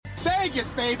Vegas,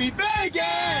 baby,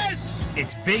 Vegas!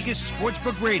 It's Vegas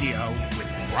Sportsbook Radio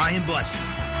with Brian Blessing.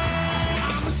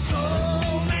 I'm a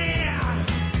soul man.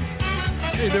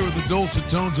 Hey, there were the dulcet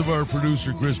tones of our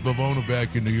producer, Chris Bavona,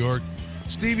 back in New York.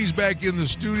 Stevie's back in the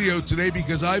studio today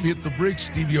because I've hit the bricks.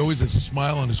 Stevie always has a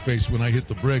smile on his face when I hit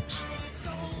the bricks.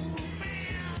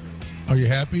 Are you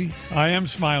happy? I am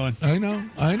smiling. I know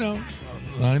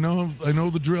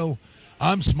the drill.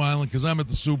 I'm smiling because I'm at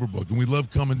the Superbook, and we love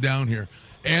coming down here.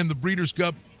 And the Breeders'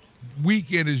 Cup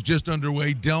weekend is just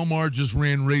underway. Del Mar just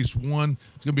ran race 1.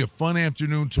 It's going to be a fun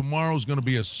afternoon. Tomorrow's going to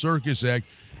be a circus act.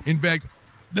 In fact,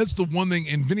 that's the one thing,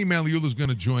 and Vinny Magliulo is going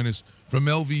to join us from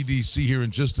LVDC here in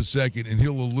just a second, and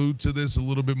he'll allude to this a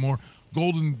little bit more.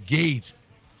 Golden Gate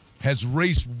has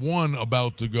race 1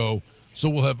 about to go, so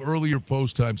we'll have earlier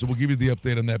post time, so we'll give you the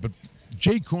update on that. But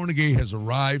Jay Kornegay has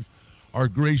arrived, our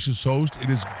gracious host.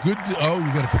 It is good to, oh,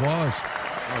 you got applause.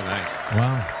 Oh, nice.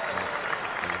 Wow.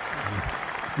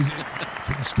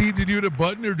 Steve, did you hit a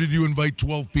button, or did you invite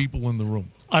 12 people in the room?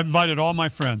 I invited all my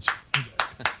friends.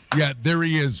 Yeah, there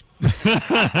he is.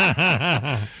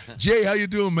 Jay, how you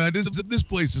doing, man? This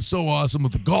place is so awesome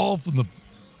with the golf and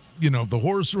the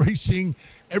horse racing,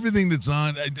 everything that's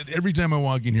on. Every time I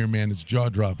walk in here, man, it's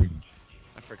jaw-dropping.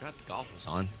 I forgot the golf was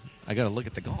on. I got to look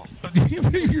at the golf.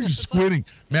 You're squinting.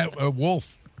 Matt,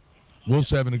 Wolf's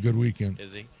having a good weekend.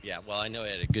 Is he? Yeah, well, I know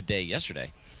he had a good day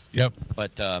yesterday. Yep.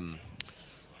 But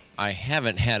I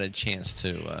haven't had a chance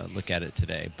to look at it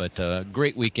today. But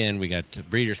great weekend. We got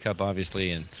Breeders' Cup,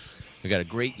 obviously, and we got a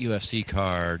great UFC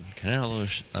card.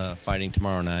 Canelo fighting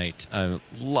tomorrow night. A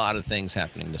lot of things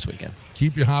happening this weekend.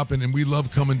 Keep you hopping, and we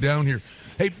love coming down here.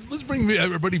 Hey, let's bring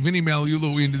everybody Vinny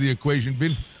Magliulo into the equation.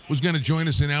 Vin was going to join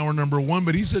us in hour number 1,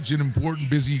 but he's such an important,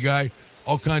 busy guy.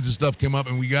 All kinds of stuff came up,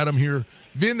 and we got him here.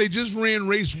 Vin, they just ran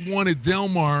race 1 at Del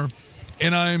Mar,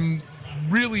 and I'm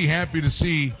really happy to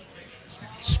see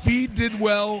Speed did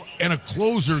well, and a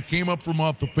closer came up from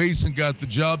off the pace and got the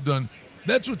job done.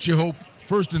 That's what you hope,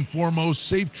 first and foremost.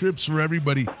 Safe trips for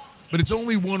everybody. But it's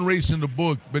only one race in the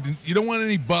book, but you don't want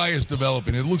any bias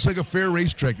developing. It looks like a fair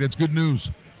racetrack. That's good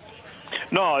news.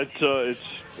 No, the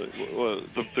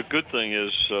good thing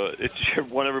is you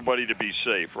want everybody to be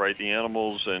safe, right? The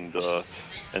animals and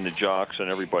the jocks and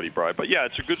everybody, Brian. But yeah,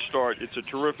 it's a good start. It's a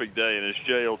terrific day, and as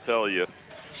Jay will tell you,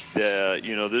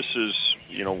 this is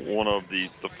one of the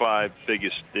 5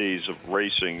 biggest days of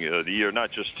racing of the year,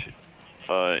 not just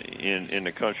in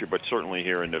the country, but certainly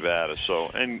here in Nevada. So,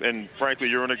 and frankly,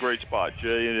 you're in a great spot.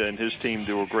 Jay and his team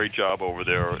do a great job over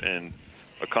there and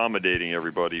accommodating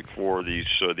everybody for these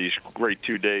great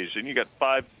 2 days. And you got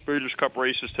 5 Breeders' Cup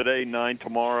races today, 9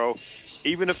 tomorrow.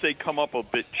 Even if they come up a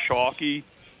bit chalky,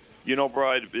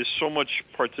 Brian, there's so much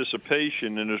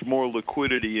participation and there's more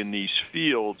liquidity in these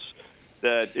fields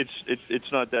that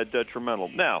it's not that detrimental.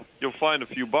 Now, you'll find a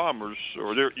few bombers,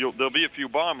 or there'll be a few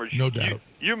bombers. No doubt.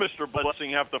 You, Mr.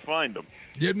 Blessing, have to find them.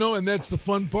 Yeah, no, and that's the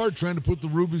fun part, trying to put the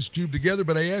Rubik's Cube together.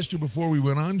 But I asked you before we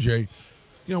went on, Jay,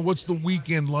 what's the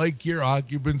weekend like here?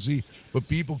 Occupancy, but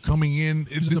people coming in.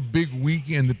 It's a big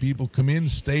weekend that people come in,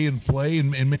 stay and play,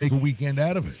 and make a weekend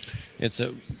out of it.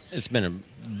 It's been a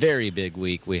very big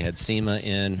week. We had SEMA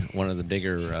in, one of the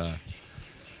bigger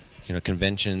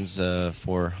conventions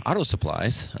for auto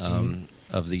supplies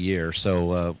of the year.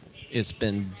 So it's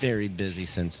been very busy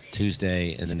since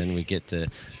Tuesday, and then we get to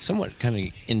somewhat kind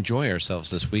of enjoy ourselves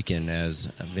this weekend, as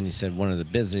Vinny said, one of the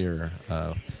busier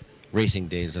racing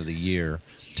days of the year,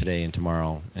 today and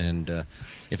tomorrow. And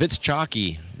if it's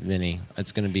chalky, Vinny,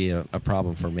 it's going to be a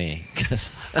problem for me.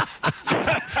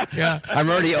 Yeah, I'm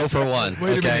already 0 for 1.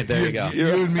 Wait a minute. There you go.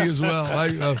 You and me as well.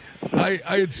 I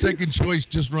had second choice,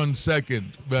 just run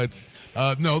second, but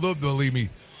no, they'll leave me.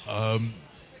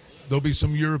 There'll be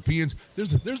some Europeans.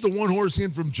 There's the one horse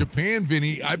in from Japan,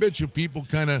 Vinny. I bet you people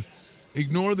kind of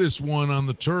ignore this one on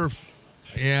the turf,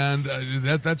 and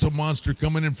that's a monster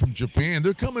coming in from Japan.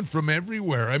 They're coming from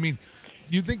everywhere. I mean,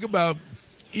 you think about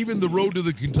even the road to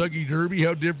the Kentucky Derby,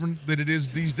 how different that it is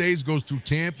these days. Goes through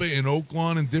Tampa and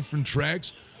Oaklawn and different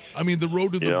tracks. I mean, the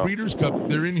road to the Breeders' Cup,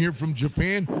 they're in here from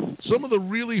Japan. Some of the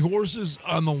really horses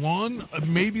on the lawn,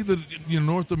 maybe the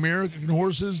North American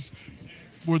horses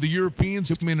where the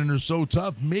Europeans come in and are so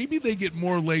tough, maybe they get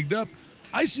more legged up.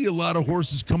 I see a lot of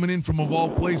horses coming in from, of all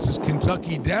places,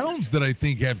 Kentucky Downs that I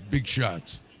think have big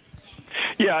shots.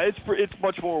 Yeah, it's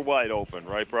much more wide open,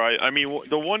 right, Brian? I mean,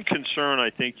 the one concern I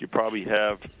think you probably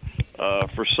have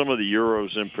for some of the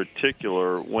Euros in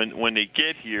particular, when they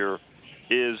get here,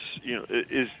 is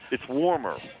it's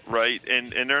warmer, right?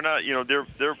 And they're not,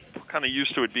 they're kind of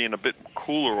used to it being a bit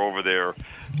cooler over there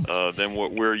than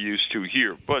what we're used to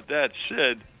here. But that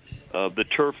said, The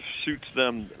turf suits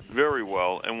them very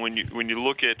well, and when you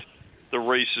look at the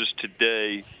races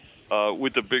today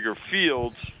with the bigger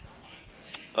fields,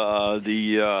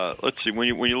 let's see, when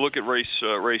you look at race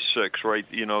 6, right?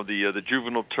 The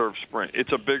juvenile turf sprint.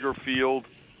 It's a bigger field.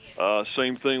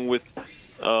 Same thing with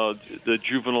the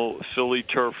juvenile filly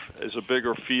turf is a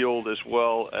bigger field, as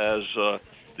well as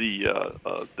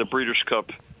the Breeders'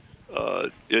 Cup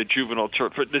juvenile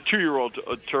turf, the 2-year-old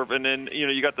turf, and then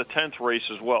you got the 10th race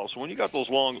as well. So when you got those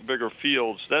bigger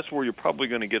fields, that's where you're probably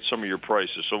going to get some of your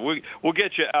prices. So we'll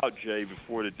get you out, Jay,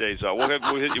 before the day's out. We'll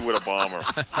hit you with a bomber.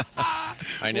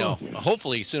 I know.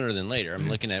 Hopefully sooner than later. I'm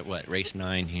looking at race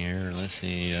 9 here. Let's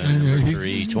see, number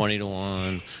 3,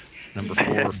 20-1. Number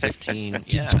 4, 15.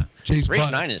 Yeah. Race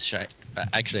 9 is shy.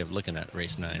 Actually, I'm looking at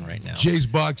race 9 right now. Jay's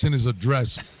boxing his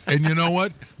address. And you know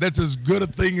what? That's as good a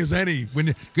thing as any.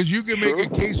 Because you can make a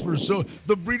case for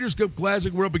the Breeders' Cup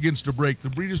Classic, we're up against a break. The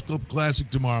Breeders' Cup Classic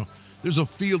tomorrow, there's a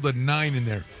field of 9 in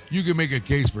there. You can make a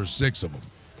case for 6 of them.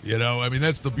 I mean,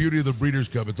 that's the beauty of the Breeders'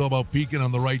 Cup. It's all about peaking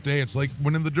on the right day. It's like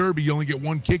winning the Derby. You only get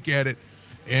one kick at it.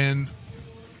 And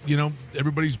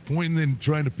everybody's pointing and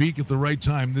trying to peak at the right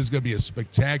time. This is going to be a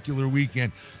spectacular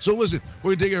weekend. So listen,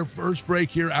 we're going to take our first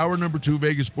break here, hour number 2,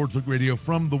 Vegas Sportsbook Radio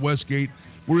from the Westgate.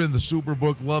 We're in the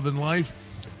Superbook Love and Life,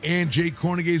 and Jay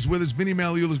Kornegay is with us. Vinny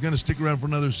Magliulo is going to stick around for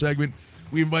another segment.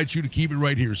 We invite you to keep it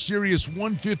right here. Sirius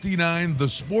 159, the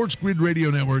Sports Grid Radio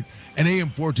Network, and AM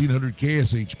 1400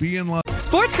 KSHP in Los Angeles.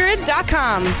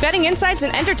 SportsGrid.com. Betting insights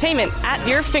and entertainment at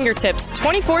your fingertips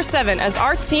 24/7 as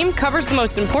our team covers the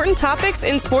most important topics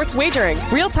in sports wagering.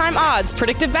 Real-time odds,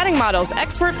 predictive betting models,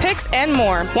 expert picks, and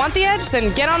more. Want the edge?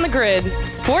 Then get on the grid.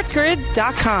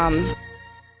 SportsGrid.com.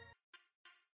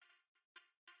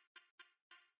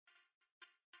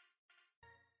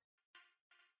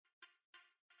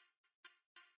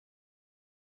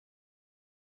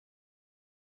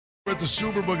 We're at the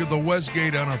Superbook at the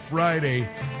Westgate on a Friday.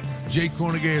 Jay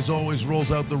Kornegay, as always,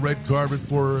 rolls out the red carpet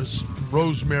for us.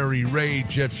 Rosemary, Ray,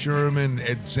 Jeff Sherman,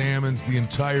 Ed Salmons, the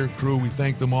entire crew. We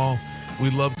thank them all. We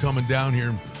love coming down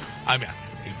here. I mean,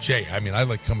 Jay, I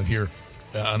like coming here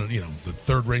on, the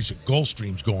third race at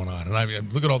Gulfstream's going on.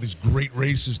 And look at all these great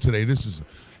races today. This is,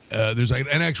 there's an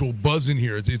actual buzz in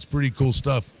here. It's pretty cool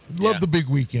stuff. Love the big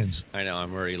weekends. I know.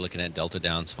 I'm already looking at Delta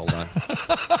Downs. Hold on.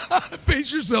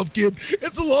 Pace yourself, kid.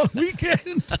 It's a long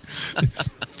weekend.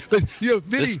 But, Vinny,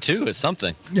 this too is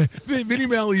something. Yeah, Vinny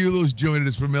Magliulo is joining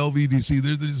us from LVDC.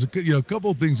 There's a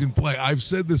couple of things in play. I've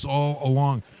said this all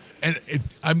along, and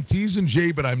I'm teasing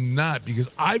Jay, but I'm not, because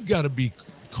I've got to be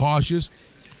cautious.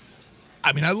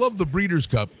 I mean, I love the Breeders'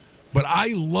 Cup, but I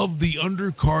love the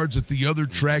undercards at the other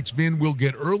tracks. Vin, we'll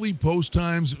get early post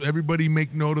times. Everybody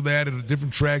make note of that at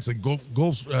different tracks. Like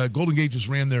Golden Gate just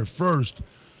ran there first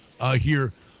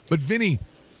here. But Vinny,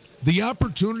 the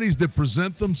opportunities that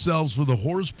present themselves for the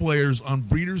horse players on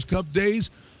Breeders' Cup days,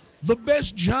 the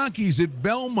best jockeys at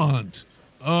Belmont,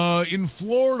 in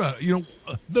Florida,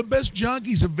 the best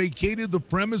jockeys have vacated the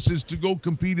premises to go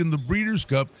compete in the Breeders'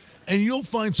 Cup, and you'll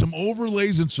find some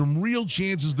overlays and some real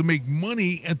chances to make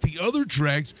money at the other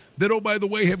tracks that, oh, by the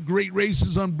way, have great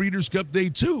races on Breeders' Cup Day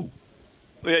too.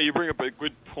 Yeah, you bring up a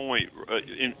good point,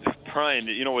 Brian.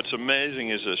 What's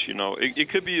amazing is this, it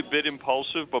could be a bit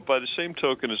impulsive, but by the same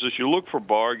token is this, you look for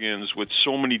bargains with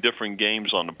so many different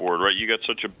games on the board, right? You got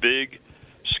such a big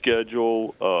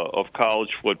schedule of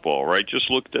college football, right?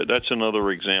 Just that's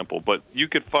another example. But you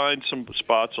could find some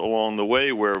spots along the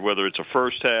way where, whether it's a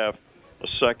first half, a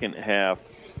second half,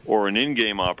 or an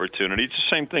in-game opportunity, it's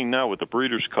the same thing now with the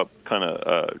Breeders' Cup kind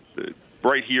of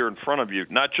right here in front of you,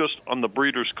 not just on the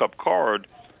Breeders' Cup card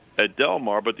at Del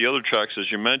Mar, but the other tracks,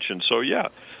 as you mentioned. So, yeah.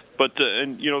 But,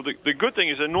 the good thing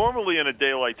is that normally in a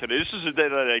day like today, this is a day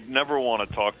that I never want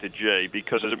to talk to Jay,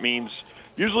 because it means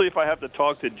usually if I have to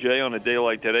talk to Jay on a day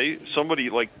like today, somebody,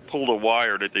 pulled a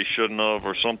wire that they shouldn't have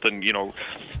or something,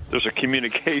 there's a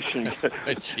communication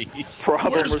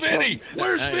problem. Where's Vinny?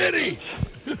 Where's Vinny?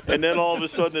 And then all of a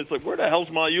sudden it's like, where the hell's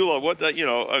Magliulo? What that,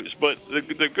 But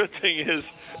the good thing is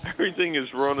everything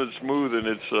is running smooth, and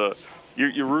it's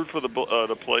you root for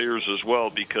the players as well,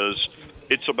 because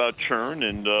it's about churn,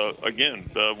 and again,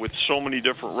 with so many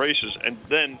different races, and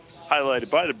then highlighted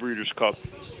by the Breeders' Cup,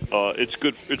 it's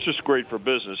good. It's just great for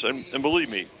business, and believe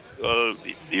me,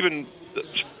 even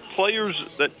players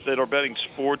that are betting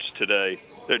sports today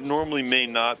that normally may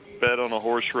not bet on a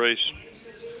horse race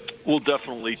will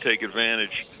definitely take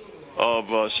advantage of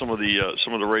some of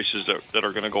the races that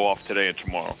are going to go off today and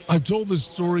tomorrow. I've told this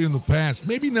story in the past,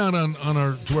 maybe not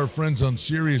to our friends on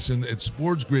Sirius and at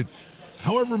Sports Grid.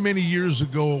 However many years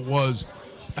ago it was,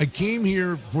 I came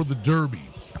here for the Derby,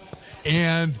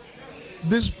 and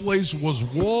This place was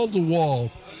wall to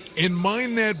wall. And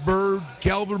Mind That Bird,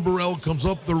 Calvin Burrell comes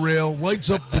up the rail, lights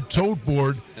up the tote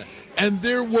board, and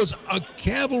there was a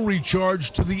cavalry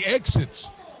charge to the exits.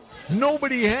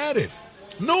 Nobody had it.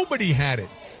 Nobody had it.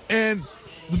 And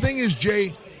the thing is,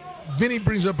 Jay, Vinny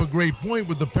brings up a great point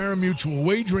with the pari-mutuel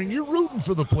wagering. You're rooting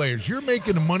for the players. You're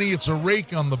making the money. It's a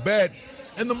rake on the bet.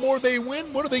 And the more they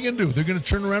win, what are they going to do? They're going to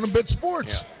turn around and bet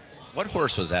sports. Yeah. What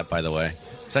horse was that, by the way?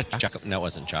 Is that No, it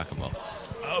wasn't Giacomo.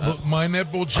 But Mind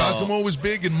That Bull, Giacomo was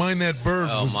big, and Mind That Bird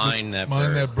was Mind That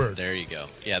Bird. There you go.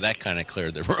 Yeah, that kind of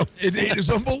cleared the room. It is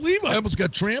unbelievable. I almost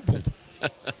got trampled.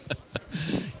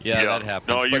 Yeah, that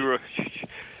happens. No,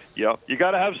 yeah, you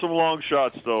got to have some long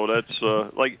shots though. That's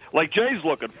like Jay's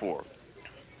looking for.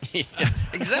 Yeah,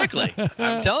 exactly.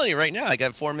 I'm telling you right now, I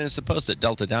got 4 minutes to post at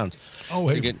Delta Downs. Oh,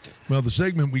 hey. Well, the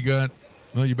segment we got,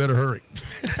 well, you better hurry.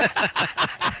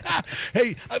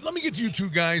 Hey, let me get to you two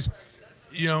guys,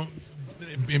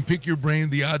 and pick your brain,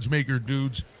 the odds maker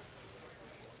dudes.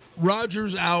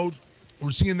 Rodgers out.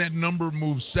 We're seeing that number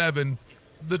move 7.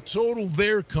 The total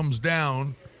there comes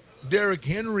down. Derrick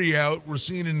Henry out. We're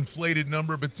seeing an inflated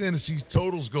number, but Tennessee's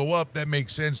totals go up. That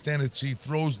makes sense. Tennessee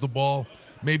throws the ball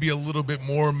maybe a little bit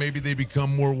more. Maybe they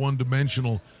become more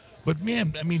one-dimensional. But,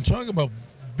 man, I mean, talk about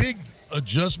big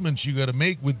adjustments you got to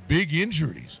make with big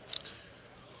injuries.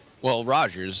 Well,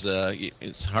 Rodgers,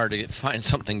 it's hard to find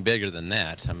something bigger than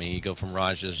that. I mean, you go from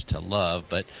Rodgers to Love.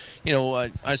 But, I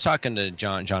was talking to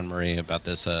John Murray about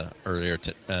this earlier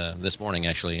this morning,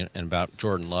 actually, and about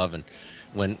Jordan Love. And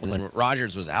when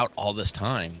Rodgers was out all this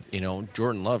time,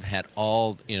 Jordan Love had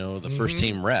all, the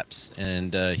first-team reps.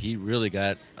 And he really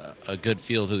got a good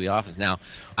feel to the offense. Now,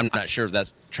 I'm not sure if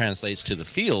that translates to the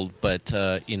field. But,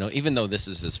 even though this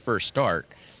is his first start,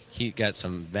 he got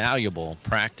some valuable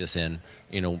practice in,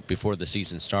 before the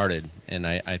season started, and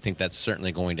I think that's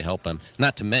certainly going to help him.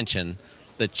 Not to mention,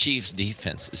 the Chiefs'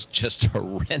 defense is just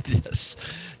horrendous,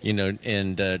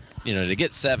 to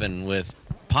get 7 with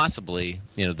possibly,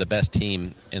 the best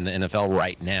team in the NFL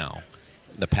right now,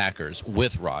 the Packers,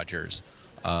 with Rodgers.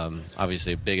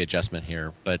 Obviously, a big adjustment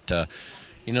here, but,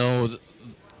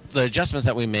 the adjustments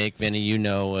that we make, Vinny,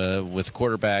 with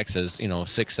quarterbacks as,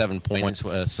 6-7 points,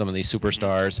 some of these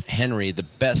superstars. Henry, the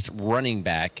best running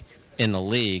back in the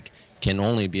league, can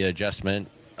only be an adjustment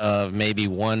of maybe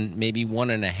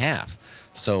 1.5.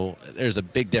 So there's a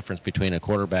big difference between a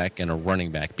quarterback and a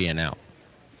running back being out.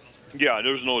 Yeah,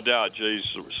 there's no doubt. Jay's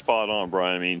spot on,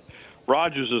 Brian. I mean,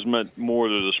 Rodgers has meant more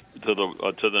to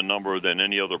the number than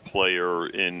any other player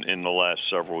in the last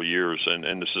several years,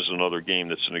 and this is another game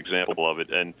that's an example of it.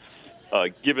 And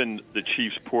given the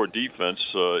Chiefs' poor defense,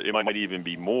 it might even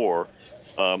be more.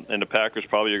 And the Packers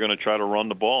probably are going to try to run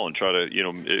the ball and try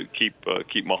to keep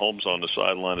Mahomes on the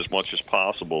sideline as much as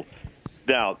possible.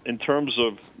 Now, in terms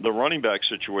of the running back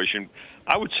situation,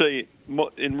 I would say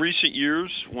in recent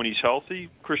years when he's healthy,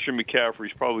 Christian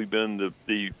McCaffrey's probably been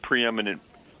the preeminent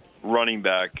running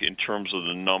back in terms of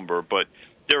the number, but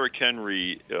Derrick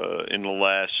Henry in the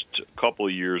last couple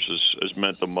of years has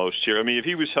meant the most here. I mean, if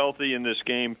he was healthy in this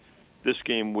game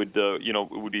would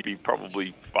it would be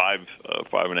probably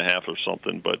 5.5 or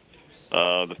something. But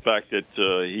the fact that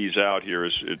he's out here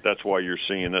that's why you're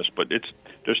seeing this. But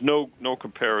there's no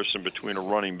comparison between a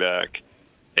running back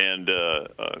and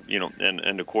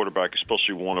and the quarterback,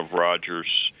 especially one of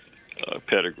Rodgers'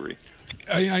 pedigree.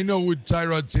 I know with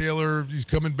Tyrod Taylor, he's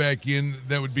coming back in.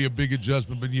 That would be a big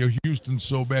adjustment, but Houston's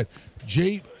so bad.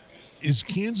 Jay, is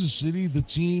Kansas City the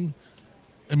team?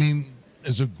 I mean,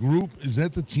 as a group, is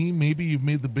that the team maybe you've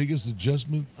made the biggest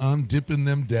adjustment on, dipping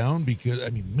them down? Because, I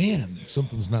mean, man,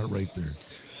 something's not right there.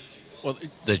 Well,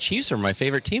 the Chiefs are my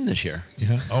favorite team this year.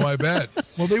 Yeah. Oh, I bet.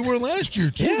 Well, they were last year,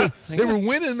 too. Yeah, they were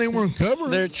winning. They weren't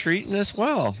covering. They're treating us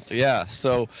well. Yeah.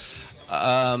 So,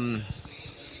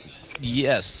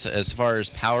 yes, as far as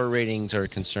power ratings are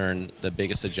concerned, the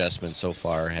biggest adjustment so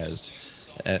far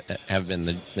have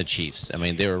been the Chiefs. I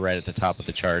mean, they were right at the top of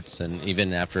the charts, and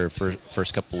even after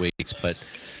first couple weeks. But,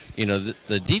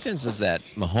 the defenses that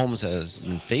Mahomes has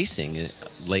been facing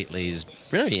lately is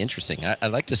very interesting.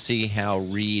 I'd like to see how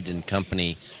Reed and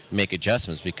company make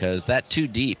adjustments, because that too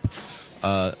deep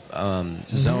zone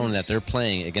that they're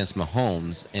playing against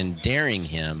Mahomes and daring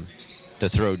him to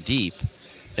throw deep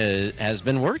has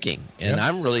been working. And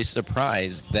I'm really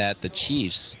surprised that the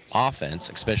Chiefs' offense,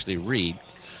 especially Reed,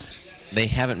 they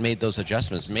haven't made those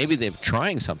adjustments. Maybe they're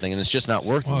trying something and it's just not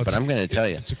working. But I'm going to tell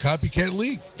you, it's a copycat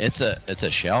league. It's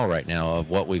a shell right now of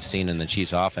what we've seen in the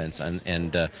Chiefs' offense,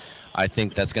 and I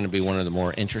think that's going to be one of the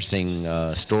more interesting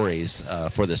stories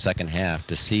for the second half,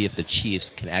 to see if the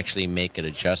Chiefs can actually make an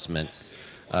adjustment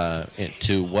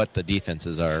to what the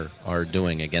defenses are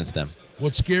doing against them.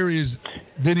 What's scary is,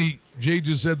 Vinny, Jay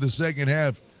just said the second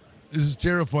half. This is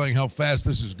terrifying how fast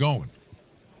this is going.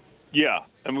 Yeah,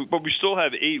 but we still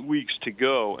have 8 weeks to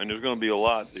go, and there's going to be a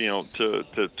lot, to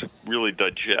really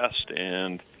digest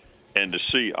and to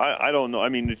see. I don't know. I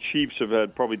mean, the Chiefs have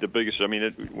had probably the biggest. I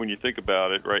mean, when you think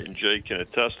about it, right? And Jay can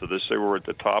attest to this. They were at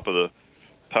the top of the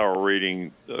power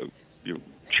rating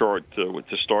chart to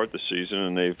start the season,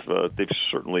 and they've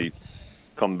certainly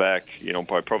come back,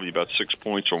 by probably about 6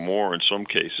 points or more in some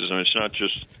cases. And it's not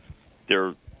just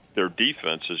their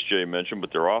defense, as Jay mentioned,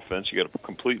 but their offense. You got a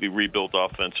completely rebuilt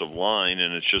offensive line,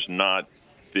 and it's just not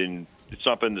been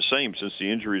the same since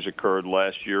the injuries occurred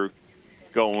last year,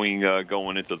 going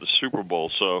into the Super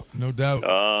Bowl. So no doubt,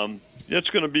 it's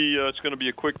going to be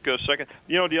a quick second.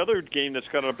 The other game that's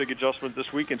got a big adjustment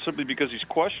this weekend, simply because he's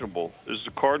questionable, is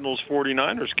the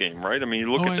Cardinals-49ers game, right? I mean,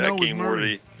 you look at that game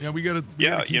where we got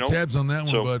to keep tabs on that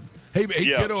one, bud. Hey,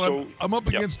 kiddo, I'm up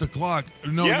against the clock.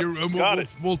 No,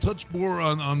 we'll touch more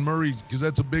on Murray because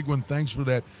that's a big one. Thanks for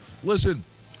that. Listen,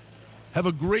 have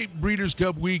a great Breeders'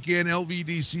 Cup weekend,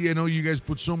 LVDC. I know you guys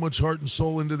put so much heart and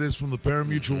soul into this from the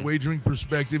pari-mutuel wagering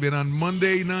perspective. And on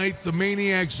Monday night, the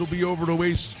Maniacs will be over at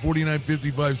Oasis,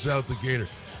 4955 South Decatur.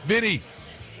 Vinny,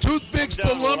 toothpicks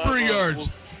to lumber yards.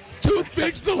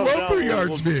 Toothpicks to lumber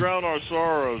yards, Vinny. We'll drown our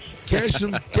sorrows. Cash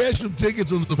some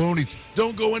tickets on the ponies.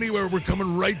 Don't go anywhere. We're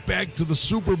coming right back to the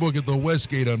Superbook at the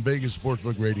Westgate on Vegas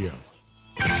Sportsbook Radio.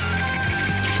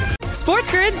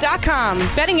 SportsGrid.com.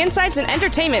 Betting insights and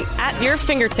entertainment at your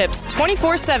fingertips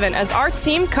 24/7 as our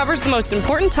team covers the most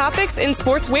important topics in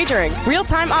sports wagering.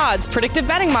 Real-time odds, predictive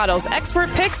betting models, expert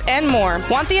picks, and more.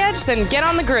 Want the edge? Then get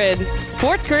on the grid.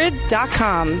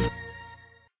 SportsGrid.com.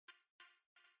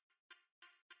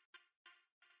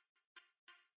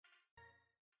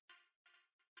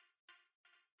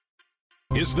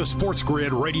 Is the Sports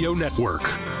Grid Radio Network.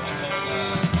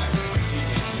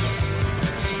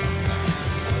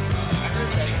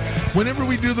 Whenever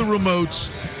we do the remotes,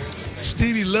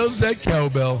 Stevie loves that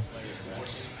cowbell.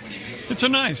 It's a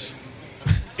nice.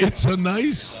 It's a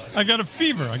nice. I got a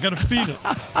fever. I got to feed it.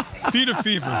 Feed a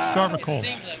fever. Starve a cold.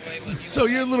 So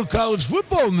you're a little college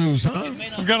football news, huh?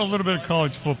 We've got a little bit of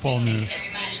college football news.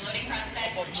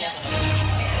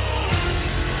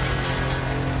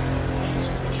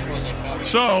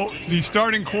 So, the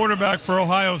starting quarterback for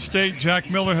Ohio State, Jack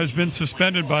Miller, has been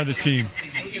suspended by the team.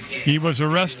 He was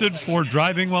arrested for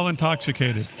driving while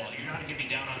intoxicated.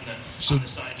 So,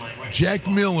 Jack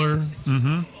Miller,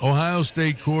 Ohio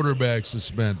State quarterback,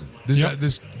 suspended.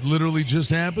 This literally just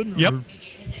happened? Yep.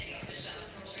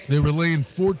 They were laying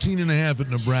 14.5 at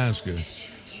Nebraska.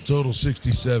 Total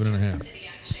 67.5.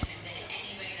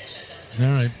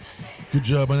 All right. Good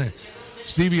job on that.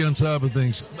 Stevie on top of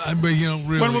things. Really.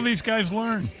 When will these guys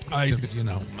learn? And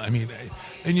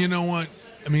you know what?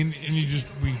 We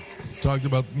talked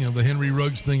about, the Henry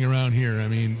Ruggs thing around here. I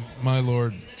mean, my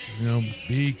Lord,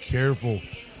 be careful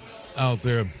out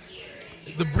there.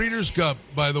 The Breeders' Cup,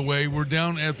 by the way, we're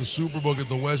down at the Superbook at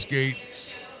the Westgate.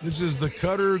 This is the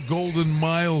Cutter Golden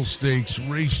Mile Stakes.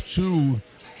 Race 2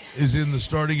 is in the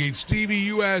starting gate. Stevie,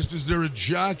 you asked, is there a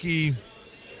jockey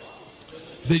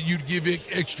that you'd give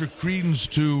extra credence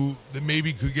to that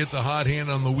maybe could get the hot hand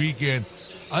on the weekend?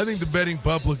 I think the betting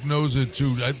public knows it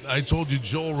too. I told you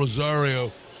Joel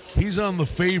Rosario, he's on the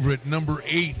favorite, number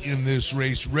 8 in this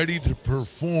race, Ready to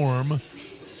Perform.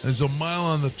 There's a mile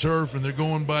on the turf, and they're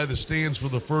going by the stands for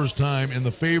the first time, and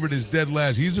the favorite is dead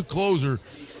last. He's a closer,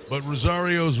 but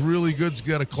Rosario's really good. He's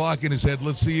got a clock in his head.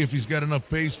 Let's see if he's got enough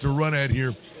pace to run at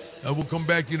here. We'll come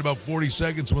back to you in about 40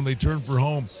 seconds when they turn for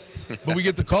home. But we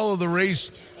get the call of the race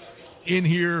in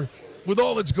here with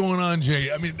all that's going on,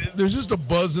 Jay. I mean, there's just a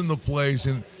buzz in the place,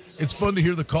 and it's fun to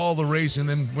hear the call of the race. And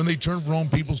then when they turn for home,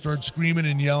 people start screaming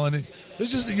and yelling.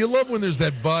 You love when there's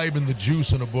that vibe and the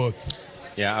juice in a book.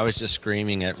 Yeah, I was just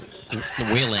screaming at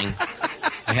Wheeling.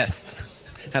 I had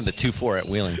the 2-4 at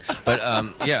Wheeling, but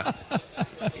yeah,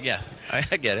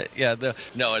 I get it. Yeah,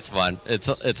 no, it's fun.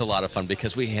 It's a lot of fun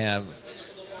because we have.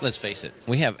 Let's face it,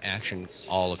 we have action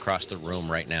all across the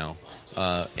room right now,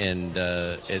 and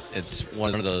it's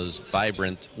one of those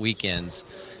vibrant weekends.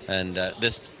 And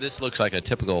this looks like a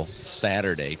typical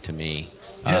Saturday to me,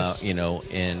 yes.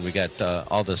 And we got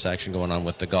all this action going on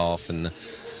with the golf and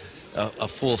a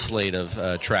full slate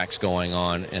of tracks going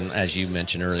on, and as you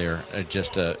mentioned earlier,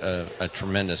 just a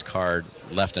tremendous card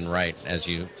left and right as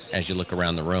you look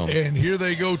around the room. And here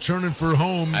they go turning for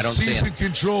home. I don't see Season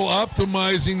Control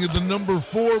optimizing the number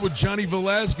 4 with Johnny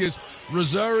Velasquez.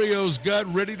 Rosario's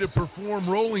got Ready to Perform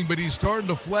rolling, but he's starting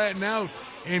to flatten out.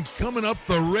 And coming up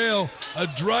the rail, a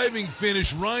driving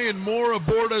finish. Ryan Moore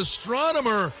aboard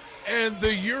Astronomer and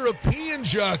the European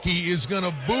jockey is going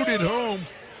to boot it home,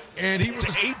 and he was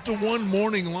 8-1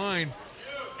 morning line.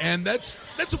 And that's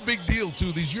a big deal,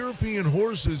 too. These European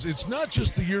horses, it's not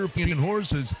just the European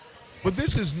horses, but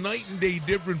this is night and day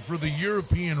different for the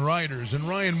European riders. And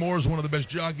Ryan Moore is one of the best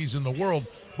jockeys in the world,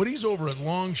 but he's over at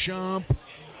Longchamp.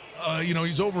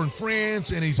 He's over in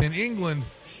France, and he's in England.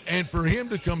 And for him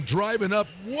to come driving up,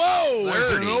 whoa,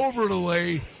 as an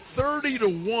overlay,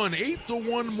 30-1,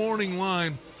 8-1 morning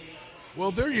line. Well,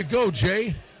 there you go,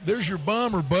 Jay. There's your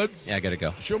bomber, bud. Yeah, I got to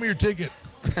go. Show me your ticket.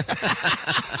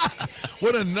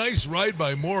 What a nice ride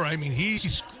by Moore. I mean, he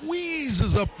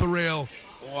squeezes up the rail.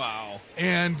 Wow.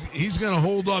 And he's going to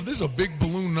hold on. This is a big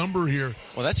balloon number here.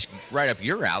 Well, that's right up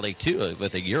your alley, too,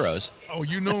 with the Euros. Oh,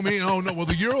 you know me. Oh, no. Well,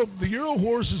 the Euro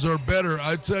horses are better.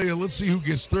 I tell you, let's see who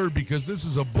gets third, because this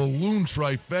is a balloon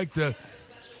trifecta.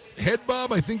 Head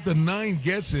bob, I think the 9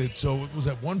 gets it. So was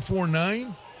that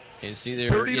 149? It's either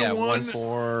 30-1,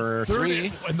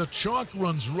 143. And the chalk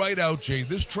runs right out, Jay.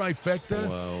 This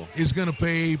trifecta is going to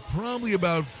pay probably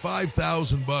about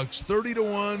 $5,000.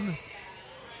 30-1,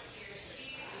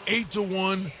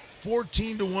 8-1,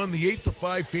 14-1. The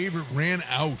 8-5 favorite ran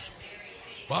out.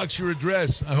 Box your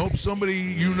address. I hope somebody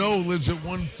you know lives at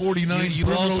 149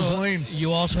 Primrose Lane.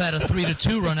 You also had a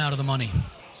 3-2 run out of the money.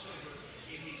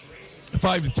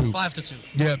 5-2. 5-2.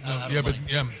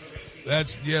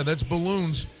 Yeah, that's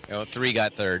balloons. 3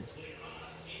 got third.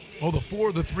 Oh,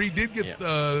 the 3 did get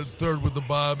third with the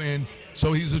bob, and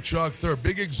so he's a chalk third.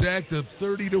 Big exacta,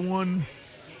 30-1,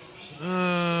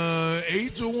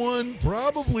 8-1.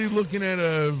 Probably looking at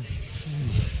a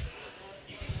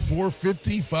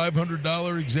 $450, $500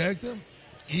 exacta.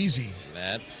 Easy.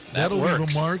 That'll leave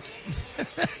works. a mark.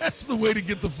 That's the way to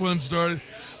get the fun started.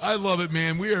 I love it,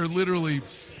 man. We are literally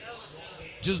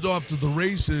just off to the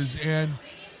races, and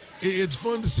it's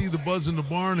fun to see the buzz in the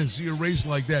barn and see a race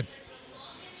like that.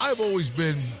 I've always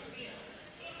been,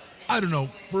 I don't know,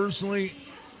 personally,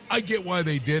 I get why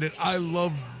they did it. I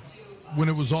love when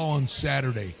it was all on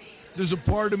Saturday. There's a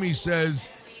part of me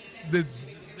says that,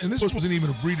 and this wasn't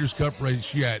even a Breeders' Cup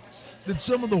race yet, that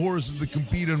some of the horses that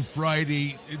compete on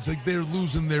Friday, it's like they're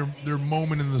losing their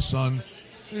moment in the sun.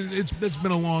 That's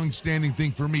been a long-standing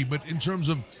thing for me. But in terms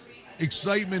of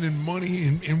excitement and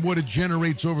money and what it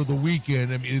generates over the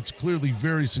weekend, I mean, it's clearly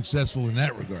very successful in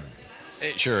that regard.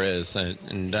 It sure is,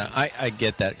 and I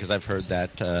get that because I've heard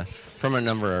that from a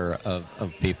number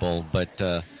of people, but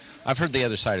I've heard the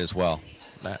other side as well.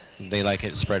 They like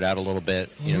it spread out a little bit,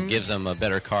 gives them a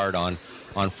better card on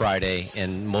Friday,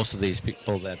 and most of these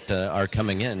people that are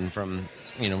coming in from,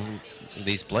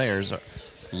 these players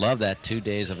love that 2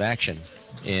 days of action.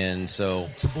 And so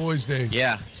it's a boys' day.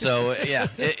 Yeah. So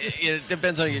it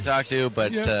depends on who you talk to,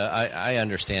 but I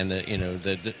understand that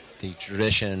the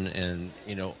tradition and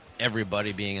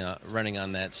everybody being running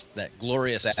on that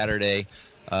glorious Saturday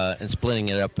and splitting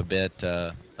it up a bit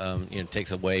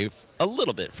takes away a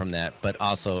little bit from that, but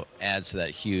also adds to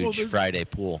that huge Friday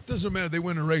pool. Doesn't matter. They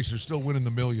win a race, they're still winning the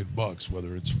 $1 million,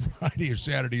 whether it's Friday or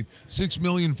Saturday. $6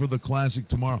 million for the Classic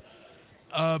tomorrow.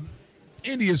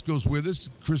 Andy Isko's with us.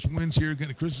 Chris Wynn's here.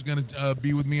 Chris is going to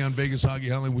be with me on Vegas Hockey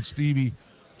Hotline with Stevie.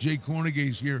 Jay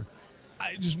Kornegay's here.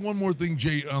 Just one more thing,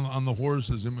 Jay, on the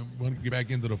horses, and we want to get back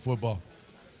into the football.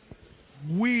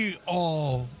 This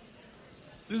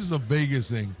is a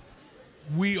Vegas thing.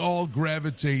 We all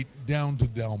gravitate down to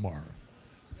Del Mar.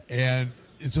 And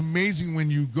it's amazing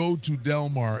when you go to Del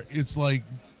Mar, it's like,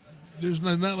 there's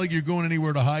not like you're going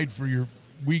anywhere to hide for your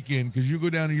weekend, because you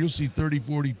go down and you'll see 30,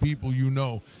 40 people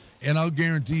And I'll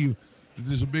guarantee you that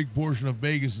there's a big portion of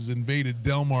Vegas has invaded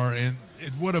Del Mar. And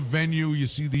what a venue. You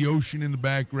see the ocean in the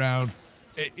background.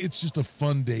 It's just a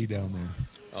fun day down there.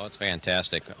 Oh, it's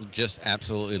fantastic. Just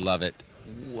absolutely love it.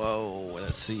 Whoa,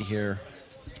 let's see here.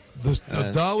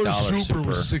 The dollar super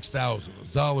was 6,000.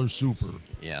 Dollar super.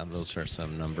 Yeah, those are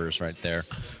some numbers right there.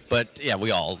 But, yeah,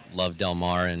 we all love Del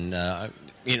Mar. And, the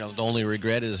only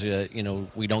regret is,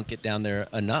 we don't get down there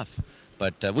enough.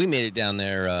 But we made it down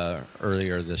there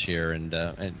earlier this year and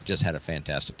just had a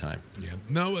fantastic time. Yeah,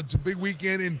 no, it's a big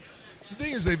weekend. And the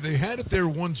thing is, they had it there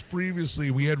once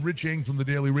previously. We had Rich Eng from the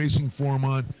Daily Racing Forum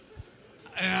on.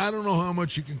 I don't know how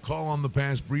much you can call on the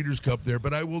past Breeders' Cup there,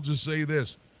 but I will just say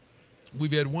this.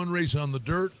 We've had one race on the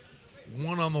dirt,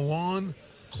 one on the lawn.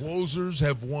 Closers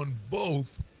have won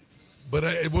both, but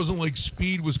it wasn't like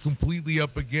speed was completely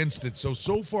up against it.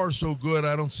 So far, so good.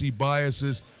 I don't see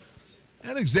biases.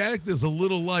 That exact is a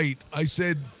little light. I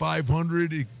said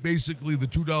 500. Basically, the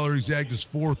 $2 exact is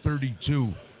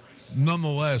 432.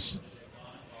 Nonetheless,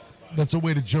 that's a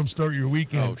way to jumpstart your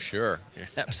weekend. Oh, sure.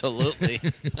 Absolutely.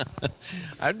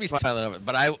 I'd be smiling over it.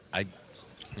 But I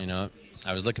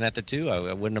I was looking at the 2.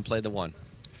 I wouldn't have played the 1.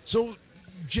 So,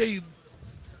 Jay,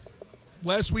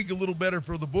 last week a little better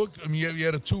for the book. I mean, you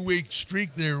had a 2-week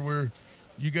streak there where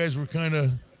you guys were kind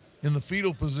of in the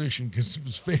fetal position because it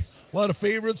was a lot of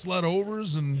favorites, a lot of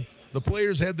overs, and the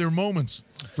players had their moments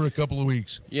for a couple of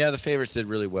weeks. Yeah, the favorites did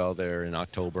really well there in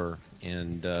October,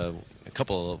 and a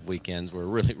couple of weekends were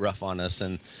really rough on us.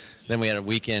 And then we had a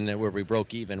weekend where we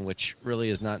broke even, which really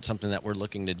is not something that we're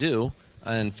looking to do.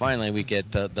 And finally, we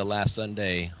get the last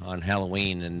Sunday on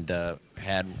Halloween and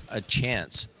had a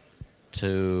chance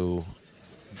to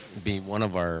be one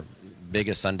of our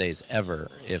biggest Sundays ever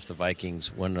if the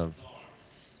Vikings wouldn't have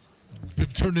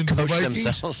turned into coached the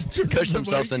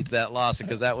themselves into that loss,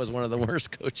 because that was one of the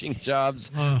worst coaching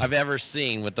jobs I've ever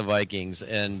seen with the Vikings.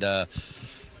 And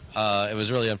it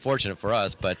was really unfortunate for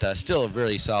us, but still a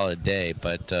really solid day.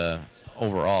 But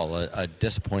overall, a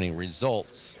disappointing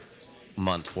results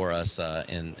month for us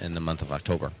in the month of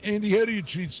October. Andy, how do you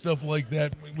treat stuff like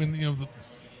that when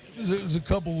there's a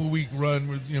couple of week run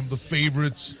where the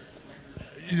favorites?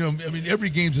 I mean, every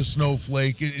game's a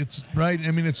snowflake. It's right.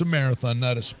 I mean, it's a marathon,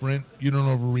 not a sprint. You don't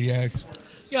overreact.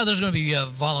 Yeah, there's going to be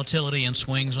volatility and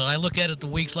swings. When I look at it, the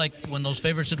weeks like when those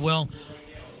favorites did well,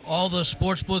 all the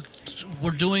sports books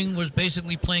were doing was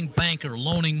basically playing banker,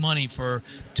 loaning money for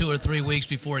 2 or 3 weeks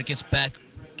before it get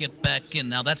back in.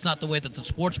 Now, that's not the way that the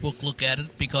sports book look at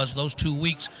it, because those 2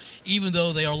 weeks, even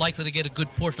though they are likely to get a good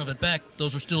portion of it back,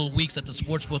 those are still weeks that the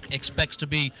sports book expects to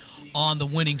be on the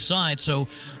winning side. So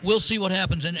we'll see what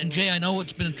happens. And Jay, I know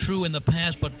it's been true in the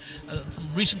past, but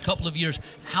recent couple of years,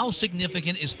 how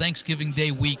significant is Thanksgiving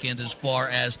Day weekend as far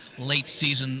as late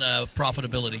season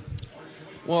profitability?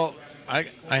 Well, I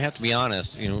have to be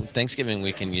honest, Thanksgiving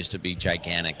weekend used to be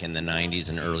gigantic in the 90s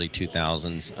and early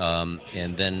 2000s.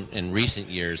 And then in recent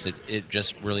years, it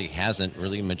just really hasn't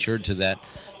really matured to that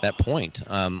point.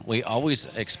 We always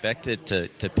expect it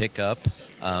to pick up,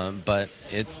 but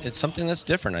it's something that's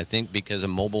different, I think, because of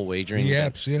mobile wagering. The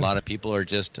apps, yeah. A lot of people are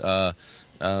just,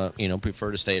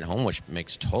 prefer to stay at home, which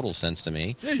makes total sense to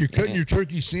me. Yeah, you're cutting your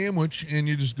turkey sandwich and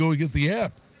you just go get the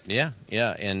app. Yeah.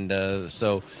 And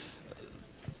so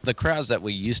the crowds that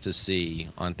we used to see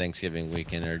on Thanksgiving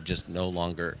weekend are just no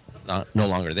longer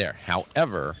there.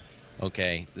 However,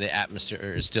 the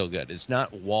atmosphere is still good. It's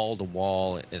not wall to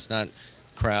wall. It's not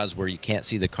crowds where you can't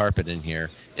see the carpet in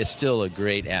here. It's still a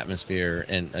great atmosphere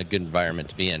and a good environment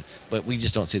to be in. But we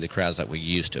just don't see the crowds that we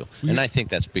used to. And I think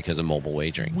that's because of mobile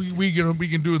wagering. We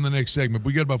can do it in the next segment.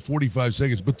 We got about 45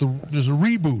 seconds. But there's a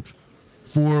reboot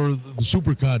for the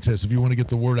Super Contest, if you want to get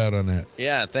the word out on that.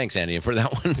 Yeah, thanks, Andy, for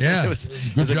that one. Yeah, it was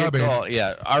good job, a good call.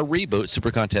 Yeah, our reboot,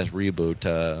 Super Contest reboot,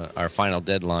 our final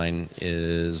deadline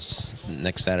is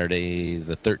next Saturday,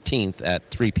 the 13th at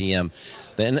 3 p.m.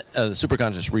 The Super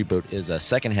Contest reboot is a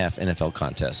second-half NFL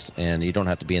contest, and you don't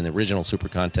have to be in the original Super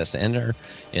Contest to enter.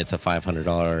 It's a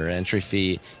 $500 entry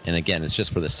fee, and again, it's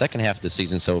just for the second half of the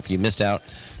season. So if you missed out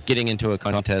getting into a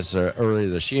contest earlier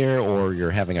this year, or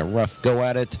you're having a rough go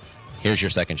at it, here's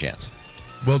your second chance.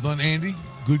 Well done, Andy.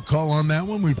 Good call on that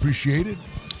one. We appreciate it.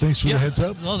 Thanks for the heads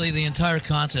up. Well, the entire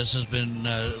contest has been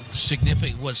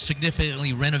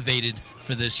significantly renovated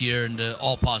for this year, and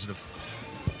all positive.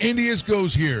 Andy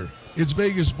Isko's here. It's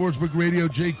Vegas Sportsbook Radio.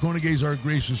 Jay Kornegay's our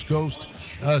gracious host.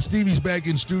 Stevie's back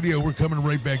in studio. We're coming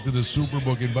right back to the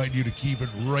Superbook. Invite you to keep it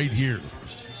right here.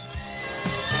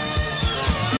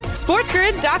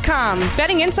 SportsGrid.com.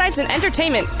 Betting insights and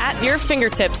entertainment at your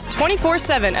fingertips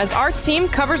 24/7 as our team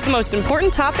covers the most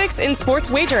important topics in sports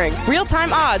wagering.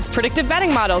 Real-time odds, predictive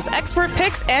betting models, expert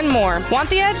picks, and more. Want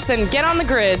the edge? Then get on the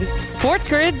grid.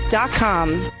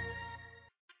 SportsGrid.com.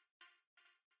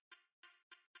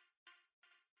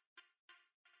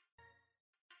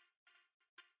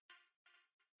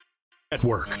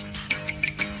 Network.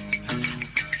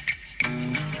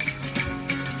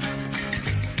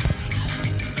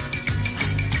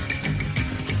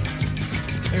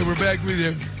 Hey, we're back with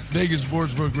you. Vegas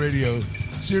Sportsbook Radio.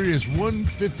 Sirius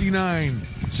 159.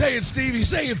 Say it, Stevie.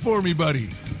 Say it for me, buddy.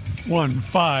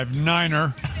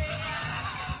 159er.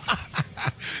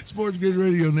 Sports Grid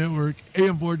Radio Network,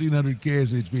 AM 1400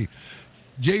 KSHB.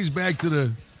 Jay's back to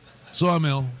the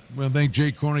sawmill. I want to thank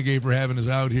Jay Kornegay for having us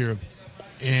out here.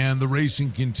 And the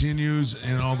racing continues,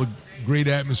 and all the great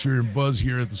atmosphere and buzz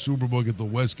here at the Superbook at the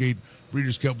Westgate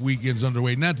Breeders' Cup weekend's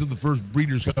underway. Not to the first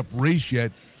Breeders' Cup race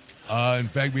yet. In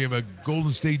fact, we have a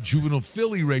Golden State Juvenile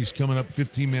Filly race coming up,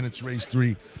 15 minutes, race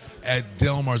 3 at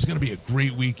Del Mar. It's going to be a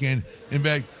great weekend. In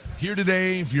fact, here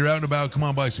today, if you're out and about, come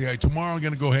on by, say hi. Tomorrow, I'm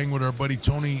going to go hang with our buddy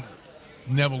Tony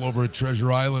Neville over at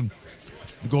Treasure Island,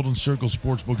 the Golden Circle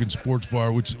Sportsbook and Sports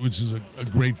Bar, which is a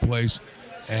great place.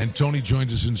 And Tony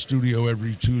joins us in studio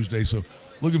every Tuesday. So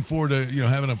looking forward to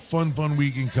having a fun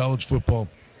week in college football,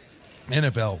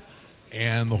 NFL,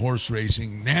 and the horse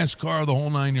racing, NASCAR, the whole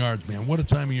 9 yards, man. What a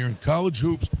time of year in college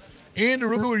hoops. And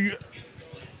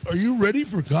are you ready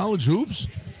for college hoops?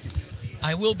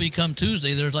 I will be come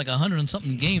Tuesday. There's like 100 and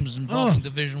something games involving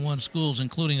Division I schools,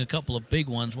 including a couple of big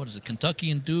ones. What is it?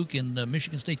 Kentucky and Duke and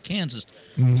Michigan State, Kansas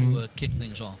to kick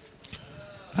things off.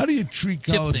 How do you treat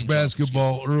college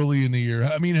basketball early in the year?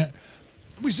 I mean,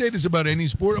 we say this about any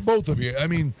sport, both of you. I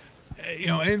mean,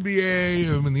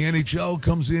 NBA, when the NHL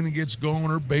comes in and gets going,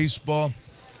 or baseball.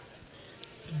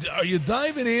 Are you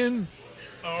diving in,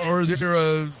 or is there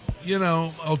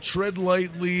I'll tread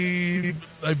lightly,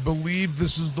 I believe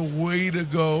this is the way to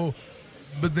go,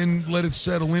 but then let it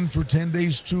settle in for 10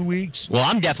 days, 2 weeks? Well,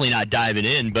 I'm definitely not diving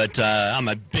in, but I'm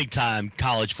a big-time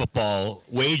college football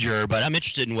wagerer, but I'm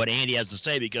interested in what Andy has to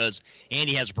say because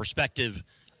Andy has a perspective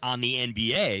on the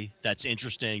NBA that's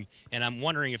interesting, and I'm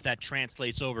wondering if that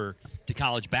translates over to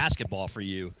college basketball for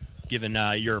you, given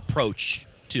your approach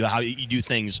to how you do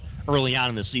things early on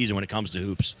in the season when it comes to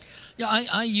hoops. Yeah,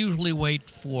 I usually wait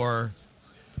for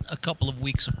a couple of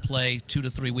weeks of play, 2 to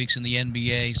 3 weeks in the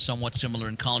NBA, somewhat similar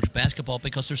in college basketball,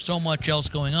 because there's so much else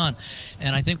going on.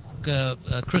 And I think,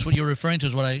 Chris, what you're referring to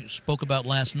is what I spoke about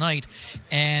last night,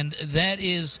 and that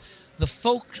is the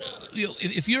folks,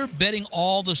 if you're betting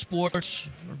all the sports,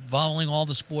 following all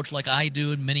the sports like I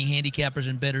do and many handicappers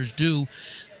and bettors do,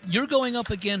 you're going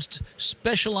up against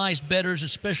specialized bettors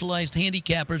and specialized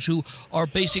handicappers who are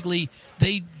basically,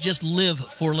 they just live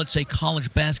for, let's say,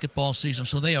 college basketball season.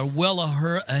 So they are well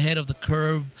ahead of the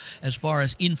curve as far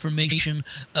as information,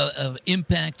 of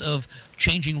impact of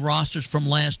changing rosters from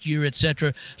last year,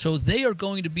 etc. So they are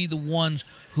going to be the ones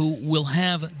who will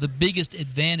have the biggest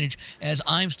advantage, as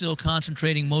I'm still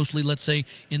concentrating mostly, let's say,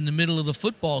 in the middle of the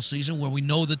football season, where we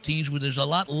know the teams, where there's a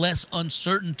lot less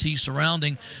uncertainty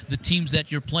surrounding the teams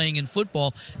that you're playing in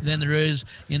football than there is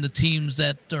in the teams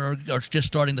that are just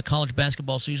starting the college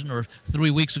basketball season, or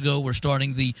 3 weeks ago we're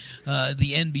starting the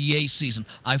NBA season.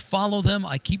 I follow them.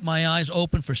 I keep my eyes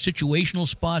open for situational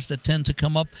spots that tend to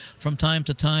come up from time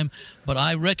to time, but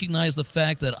I recognize the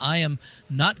fact that I am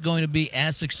not going to be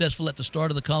as successful at the start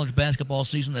of the college basketball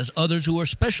season as others who are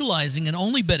specializing in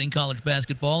only betting college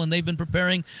basketball, and they've been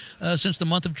preparing since the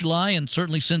month of July, and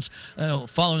certainly since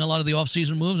following a lot of the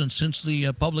off-season moves, and since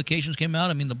the publications came out.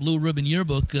 I mean, the Blue Ribbon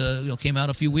Yearbook came out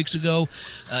a few weeks ago.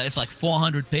 It's like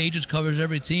 400 pages, covers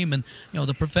every team, and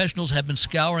the professionals have been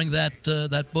scouring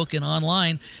that book, and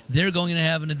online they're going to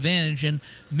have an advantage. And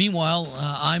meanwhile,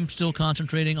 I'm still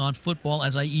concentrating on football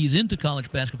as I ease into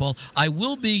college basketball. I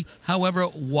will be, however,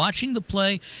 watching the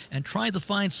play and trying to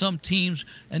find some teams,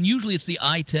 and usually it's the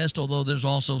eye test, although there's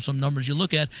also some numbers you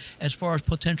look at as far as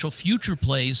potential future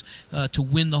plays to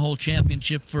win the whole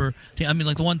championship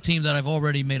like the one team that I've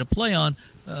already made a play on,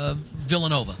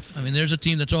 Villanova. I mean, there's a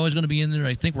team that's always going to be in there.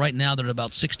 I think right now they're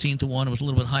about 16-1. It was a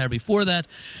little bit higher before that.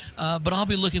 But I'll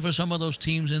be looking for some of those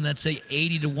teams in that, say,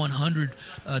 80 to 100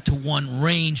 to 1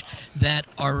 range that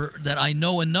I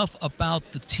know enough about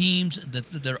the teams,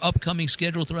 their upcoming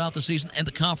schedule throughout the season, and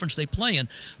the conference they play in.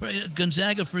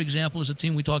 Gonzaga, for example, is a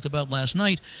team we talked about last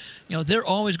night. They're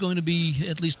always going to be,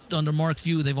 at least under Mark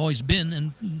Few, they've always been,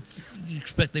 and you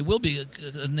expect they will be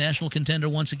a national contender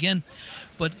once again.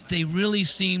 But they really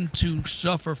seem to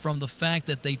suffer from the fact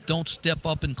that they don't step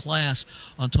up in class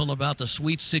until about the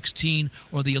Sweet 16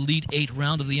 or the Elite 8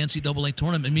 round of the NCAA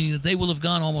tournament, meaning that they will have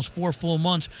gone almost 4 full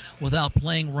months without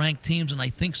playing ranked teams, and I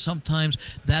think sometimes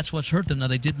that's what's hurt them. Now,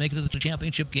 they did make it to the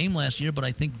championship game last year, but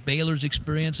I think Baylor's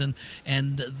experience and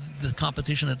the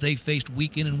competition that they faced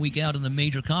week in and week out in the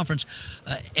major conference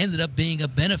ended up being a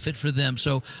benefit for them.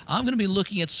 So I'm going to be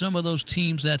looking at some of those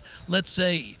teams that, let's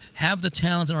say, have the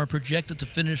talent and are projected to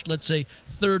finish, let's say,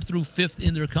 3rd through 5th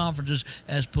in their conferences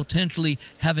as potentially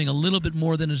having a little bit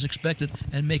more than is expected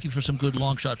and making for some good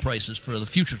long shot prices for the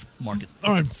futures market.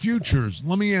 All right, futures.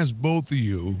 Let me ask both of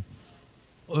you.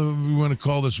 We want to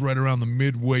call this right around the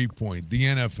midway point, the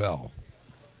NFL.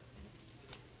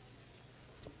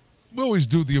 We always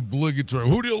do the obligatory,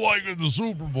 who do you like in the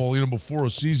Super Bowl, before a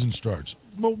season starts.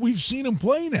 Well, we've seen them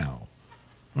play now.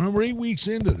 We're 8 weeks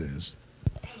into this.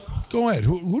 Go ahead.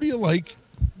 Who do you like?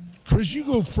 Chris, you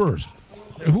go first.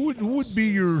 Who would be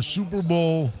your Super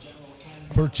Bowl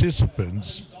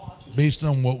participants based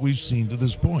on what we've seen to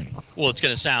this point? Well, it's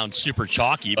going to sound super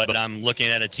chalky, but I'm looking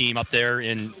at a team up there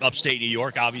in upstate New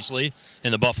York, obviously,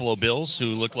 in the Buffalo Bills, who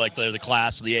look like they're the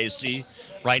class of the AFC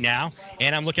right now.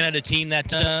 And I'm looking at a team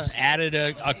that added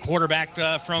a quarterback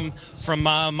from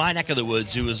my neck of the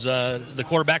woods, who was the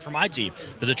quarterback for my team,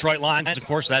 the Detroit Lions. Of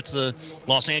course, that's the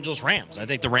Los Angeles Rams. I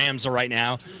think the Rams right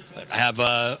now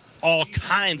have all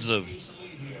kinds of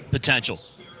potential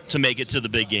to make it to the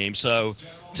big game. So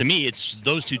to me, it's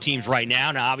those two teams right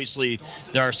now. Now, obviously,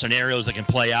 there are scenarios that can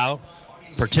play out,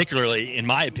 particularly, in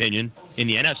my opinion, in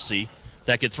the NFC,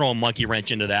 that could throw a monkey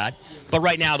wrench into that. But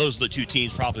right now, those are the two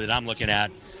teams probably that I'm looking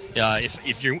at.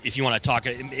 If you want to talk,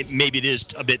 maybe it is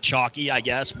a bit chalky, I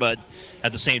guess, but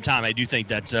at the same time, I do think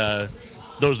that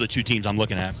those are the two teams I'm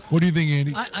looking at. What do you think,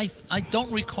 Andy? I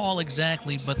don't recall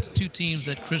exactly, but the two teams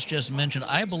that Chris just mentioned,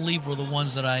 I believe were the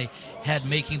ones that I had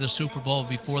making the Super Bowl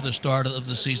before the start of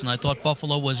the season. I thought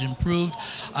Buffalo was improved.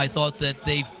 I thought that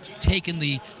they've taken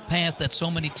the path that so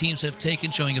many teams have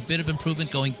taken, showing a bit of improvement,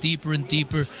 going deeper and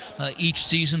deeper each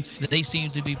season. They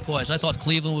seem to be poised. I thought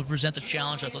Cleveland would present the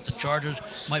challenge. I thought the Chargers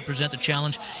might present the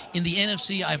challenge. In the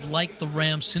NFC, I've liked the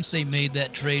Rams since they made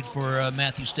that trade for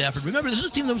Matthew Stafford. Remember, this is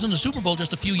a team that was in the Super Bowl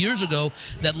just a few years ago,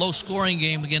 that low-scoring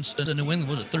game against the New England.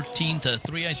 Was it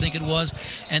 13-3, I think it was?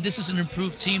 And this is an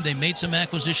improved team. They made some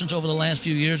acquisitions over the last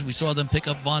few years. We saw them pick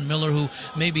up Von Miller, who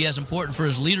may be as important for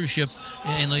his leadership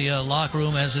in the locker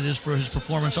room as it is for his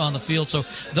performance on the field. So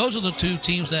those are the two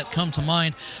teams that come to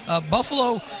mind.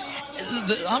 Buffalo,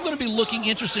 I'm going to be looking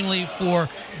interestingly for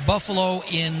Buffalo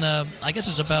in, I guess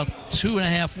it's about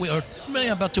 2.5 weeks, or maybe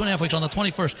about 2.5 weeks on the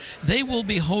 21st. They will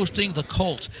be hosting the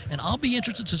Colts, and I'll be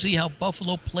interested to see how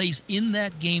Buffalo plays in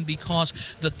that game, because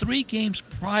the 3 games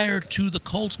prior to the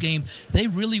Colts game, they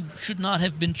really should not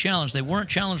have been challenged. They weren't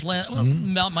challenged last. Well,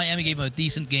 Miami gave them a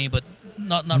decent game, but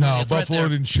not really a threat Buffalo there.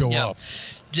 didn't show up.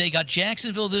 They got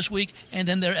Jacksonville this week, and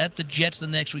then they're at the Jets the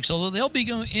next week. So they'll be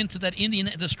going into that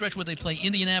the stretch where they play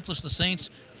Indianapolis, the Saints,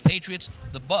 Patriots,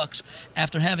 the Bucks,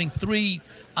 after having 3,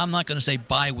 I'm not going to say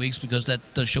bye weeks, because that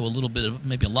does show a little bit of,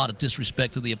 maybe a lot of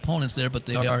disrespect to the opponents there, but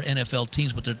they are NFL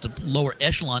teams, but they're the lower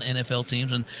echelon NFL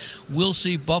teams, and we'll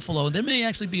see Buffalo. There may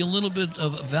actually be a little bit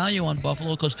of value on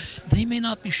Buffalo, because they may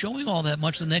not be showing all that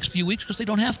much the next few weeks because they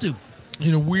don't have to.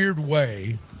 In a weird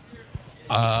way,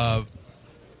 I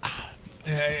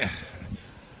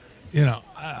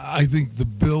think the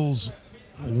Bills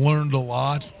learned a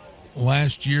lot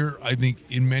last year. I think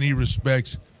in many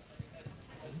respects,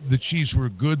 the Chiefs were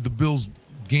good. The Bills'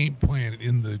 game plan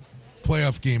in the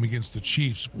playoff game against the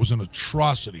Chiefs was an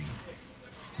atrocity.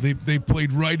 They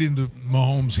played right into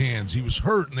Mahomes' hands. He was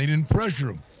hurt, and they didn't pressure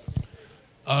him.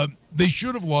 They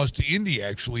should have lost to Indy,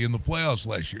 actually, in the playoffs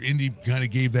last year. Indy kind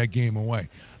of gave that game away.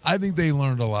 I think they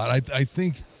learned a lot. I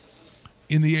think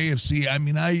in the AFC,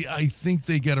 I think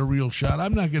they got a real shot.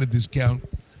 I'm not going to discount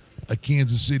a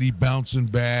Kansas City bouncing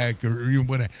back or even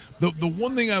when the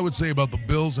one thing I would say about the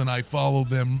Bills, and I follow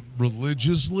them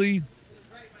religiously,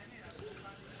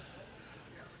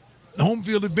 home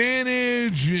field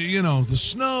advantage, the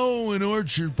snow in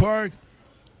Orchard Park.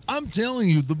 I'm telling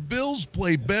you, the Bills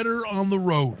play better on the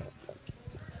road.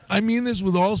 I mean this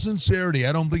with all sincerity.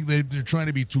 I don't think they're trying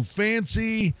to be too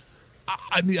fancy.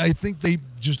 I think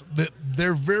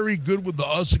they're very good with the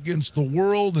us against the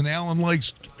world, and Allen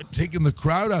likes taking the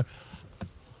crowd out.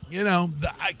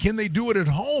 Can they do it at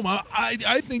home?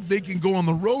 I think they can go on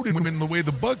the road and win the way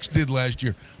the Bucs did last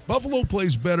year. Buffalo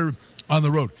plays better on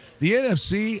the road. The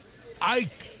NFC, I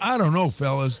don't know,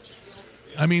 fellas.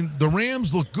 The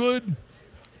Rams look good.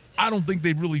 I don't think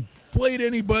they've really played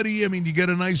anybody. You get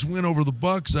a nice win over the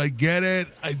Bucs. I get it.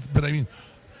 But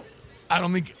I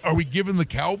don't think, are we giving the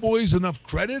Cowboys enough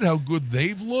credit how good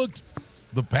they've looked?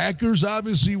 The Packers,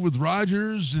 obviously, with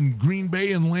Rodgers and Green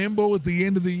Bay and Lambeau at the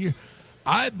end of the year.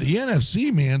 The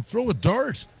NFC, man, throw a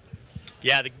dart.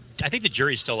 Yeah, I think the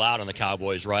jury's still out on the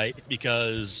Cowboys, right?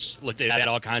 Because, look, they've had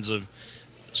all kinds of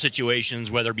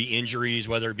situations, whether it be injuries,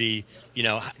 whether it be,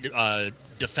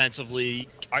 defensively.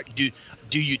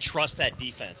 Do you trust that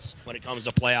defense when it comes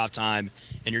to playoff time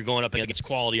and you're going up against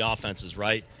quality offenses,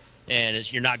 right?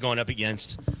 And you're not going up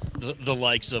against the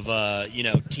likes of,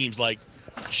 teams like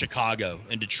Chicago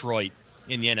and Detroit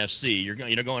in the NFC. You're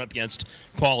going up against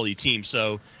quality teams.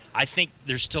 So I think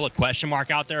there's still a question mark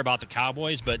out there about the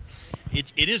Cowboys, but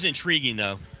it is intriguing,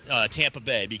 though, Tampa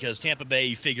Bay, because Tampa Bay,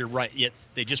 you figure,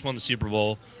 they just won the Super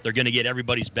Bowl. They're going to get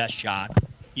everybody's best shot.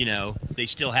 They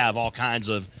still have all kinds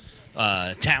of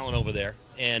talent over there.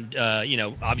 And,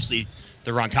 obviously the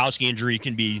Gronkowski injury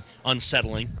can be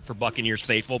unsettling for Buccaneers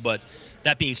faithful, but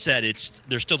that being said,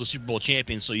 they're still the Super Bowl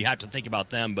champions, so you have to think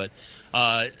about them. But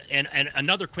and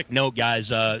another quick note,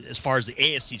 guys, as far as the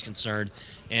AFC is concerned,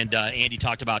 and Andy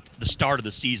talked about the start of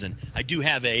the season. I do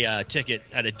have a ticket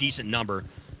at a decent number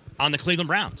on the Cleveland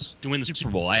Browns to win the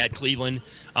Super Bowl. I had Cleveland.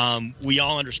 We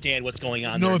all understand what's going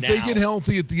on there now. No, if they get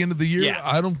healthy at the end of the year, yeah.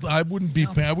 I wouldn't be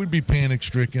panic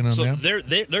stricken on them. So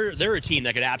they're a team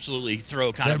that could absolutely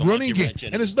throw kind that of a running game, wrench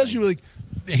in and especially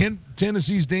like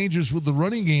Tennessee's dangerous with the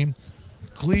running game.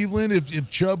 Cleveland, if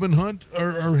Chubb and Hunt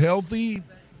are healthy,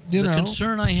 The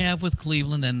concern I have with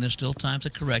Cleveland, and there's still time to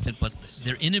correct it, but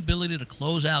their inability to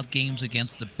close out games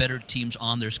against the better teams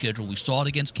on their schedule. We saw it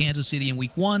against Kansas City in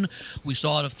Week 1. We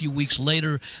saw it a few weeks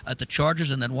later at the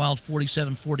Chargers in that wild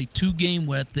 47-42 game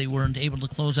where they weren't able to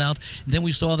close out. And then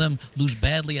we saw them lose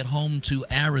badly at home to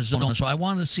Arizona. So I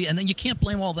wanted to see, and then you can't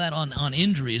blame all that on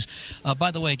injuries.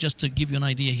 By the way, just to give you an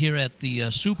idea, here at the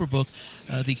Superbook,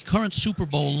 the current Super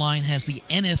Bowl line has the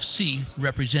NFC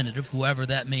representative, whoever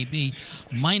that may be,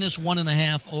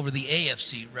 -1.5 over the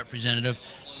AFC representative.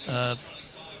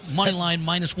 Money line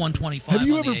 -125. Have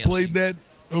you ever AFC. played that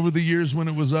over the years when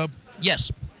it was up?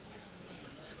 Yes.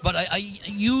 But I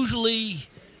usually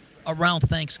around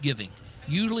Thanksgiving.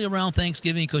 Usually around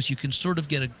Thanksgiving, because you can sort of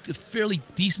get a fairly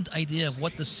decent idea of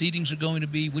what the seedings are going to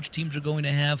be, which teams are going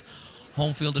to have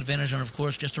home field advantage. And, of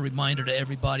course, just a reminder to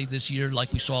everybody this year,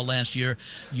 like we saw last year,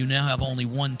 you now have only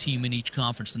one team in each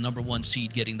conference, the number one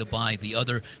seed getting the bye. The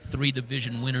other 3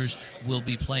 division winners will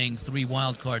be playing 3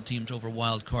 wild card teams over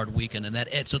wild card weekend. And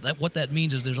what that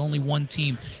means is there's only one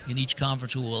team in each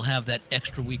conference who will have that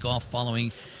extra week off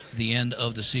following the end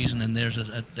of the season. And there's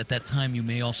at that time you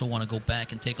may also want to go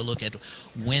back and take a look at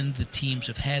when the teams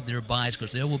have had their byes,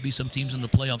 because there will be some teams in the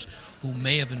playoffs who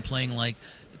may have been playing like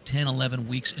 10, 11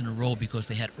 weeks in a row because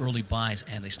they had early buys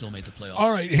and they still made the playoffs.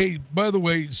 All right. Hey, by the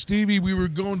way, Stevie, we were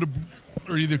going to,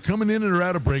 or either coming in or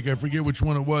out of break, I forget which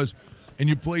one it was, and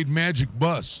you played Magic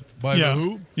Bus by The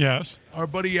Who. Yes. Our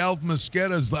buddy Alf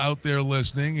Mosqueda's out there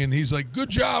listening, and he's like, good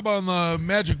job on the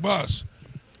Magic Bus.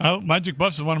 Magic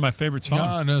Bus is one of my favorite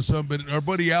songs. No, but our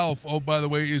buddy Alf, by the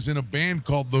way, is in a band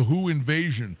called The Who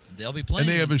Invasion. They'll be playing. And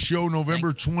they have a show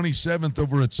November 27th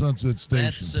over at Sunset Station.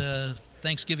 That's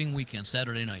Thanksgiving weekend,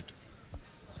 Saturday night.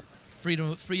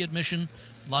 Free admission,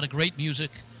 a lot of great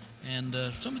music, and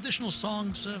some additional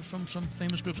songs from some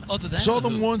famous groups. Other than saw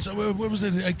them once. What was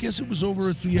it? I guess it was over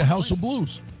at the House of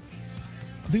Blues.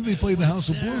 I think they played the House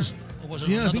of Blues. Or was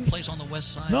it another place on the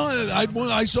west side? No,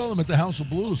 I saw them at the House of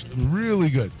Blues.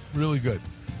 Really good, really good.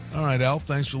 All right, Alf,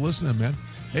 thanks for listening, man.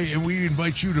 Hey, and we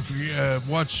invite you to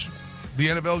watch the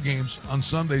NFL games on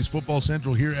Sundays, Football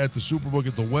Central here at the Superbook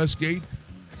at the Westgate.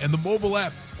 And the mobile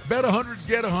app, bet 100,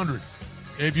 get 100.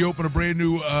 If you open a brand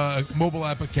new mobile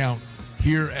app account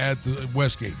here at the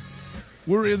Westgate.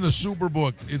 We're in the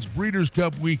Superbook. It's Breeders'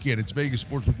 Cup weekend. It's Vegas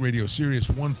Sportsbook Radio, Sirius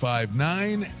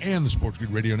 159, and the Sports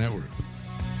Grid Radio Network.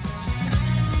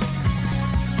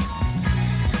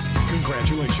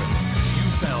 Congratulations.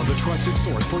 You found the trusted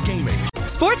source for gaming.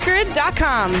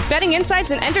 SportsGrid.com. Betting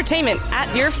insights and entertainment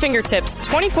at your fingertips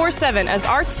 24/7 as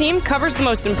our team covers the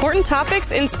most important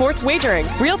topics in sports wagering.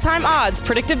 Real-time odds,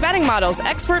 predictive betting models,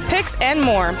 expert picks, and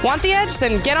more. Want the edge?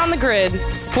 Then get on the grid.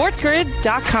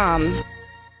 SportsGrid.com.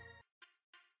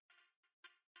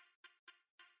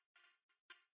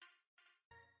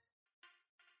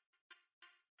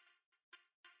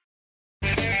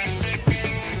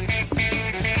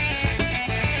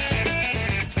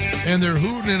 And they're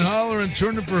hooting and hollering,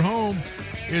 turning for home.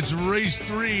 It's race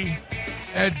 3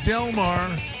 at Del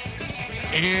Mar.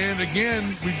 And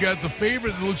again, we've got the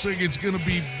favorite that looks like it's going to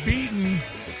be beaten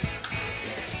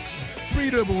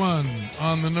 3-1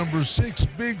 on the number 6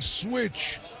 Big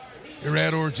Switch.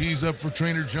 Irad Ortiz up for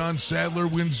trainer John Sadler,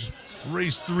 wins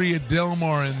race 3 at Del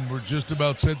Mar, and we're just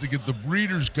about set to get the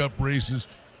Breeders' Cup races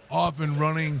off and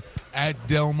running at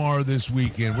Del Mar this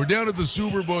weekend. We're down at the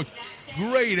Superbook.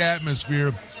 Great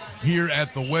atmosphere here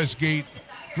at the Westgate.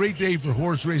 Great day for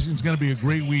horse racing. It's going to be a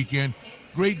great weekend.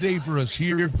 Great day for us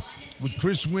here with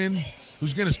Chris Wynn,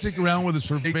 who's going to stick around with us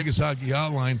for Vegas Hockey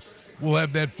Hotline. We'll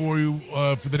have that for you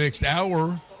for the next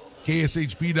hour.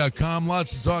 KSHP.com.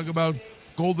 Lots to talk about.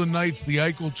 Golden Knights, the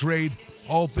Eichel trade,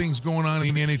 all things going on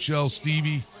in the NHL.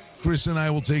 Stevie, Chris, and I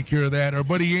will take care of that. Our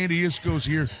buddy Andy Isko's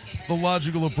here. The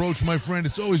Logical Approach, my friend.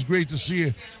 It's always great to see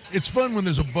you. It's fun when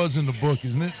there's a buzz in the book,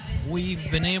 isn't it? We've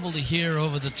been able to hear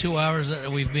over the 2 hours that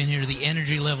we've been here, the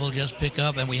energy level just pick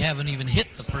up, and we haven't even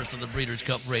hit the first of the Breeders'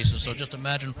 Cup races. So just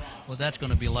imagine what that's going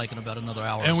to be like in about another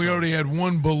hour. And we already had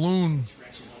one balloon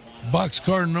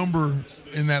boxcar number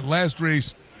in that last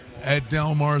race at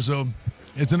Del Mar. So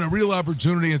it's a real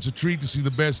opportunity. It's a treat to see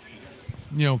the best,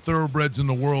 thoroughbreds in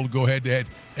the world go head-to-head.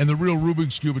 And the real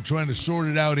Rubik's Cube, and trying to sort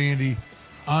it out, Andy.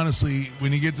 Honestly,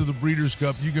 when you get to the Breeders'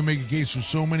 Cup, you can make a case for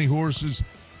so many horses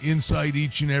inside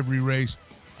each and every race.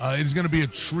 It's going to be a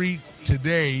treat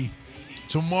today.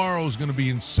 Tomorrow is going to be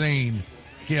insane.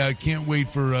 Yeah, I can't wait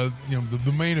for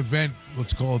the main event,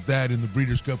 let's call it that, in the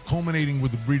Breeders' Cup, culminating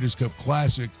with the Breeders' Cup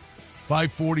Classic.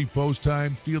 5:40 post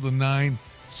time, field of 9,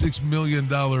 $6 million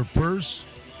purse.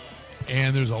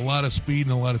 And there's a lot of speed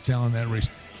and a lot of talent in that race.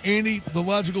 Andy, the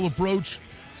logical approach.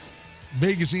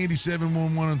 Vegas Andy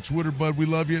 711 on Twitter, bud. We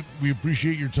love you. We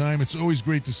appreciate your time. It's always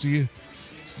great to see you.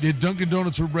 Did Dunkin'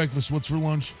 Donuts for breakfast. What's for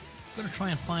lunch? I'm going to try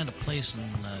and find a place and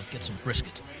get some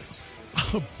brisket.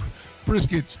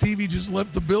 Brisket. Stevie just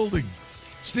left the building.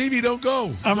 Stevie, don't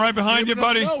go. I'm right behind you,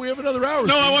 buddy. No, we have another hour.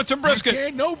 No, Stevie. I want some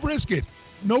brisket. No brisket.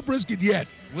 No brisket yet.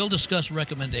 We'll discuss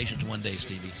recommendations one day,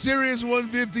 Stevie. Sirius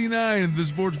 159, the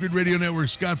Sports Grid Radio Network.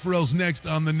 Scott Farrell's next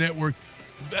on the network.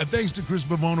 Thanks to Chris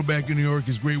Bavono back in New York.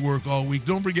 His great work all week.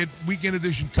 Don't forget, weekend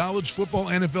edition, college football,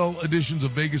 NFL editions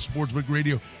of Vegas Sportsbook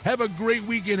Radio. Have a great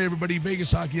weekend, everybody.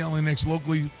 Vegas Hockey Alley next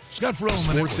locally. Scott Farrell on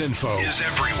the network. Sports info is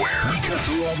everywhere. We cut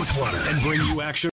through all the clutter and bring you action.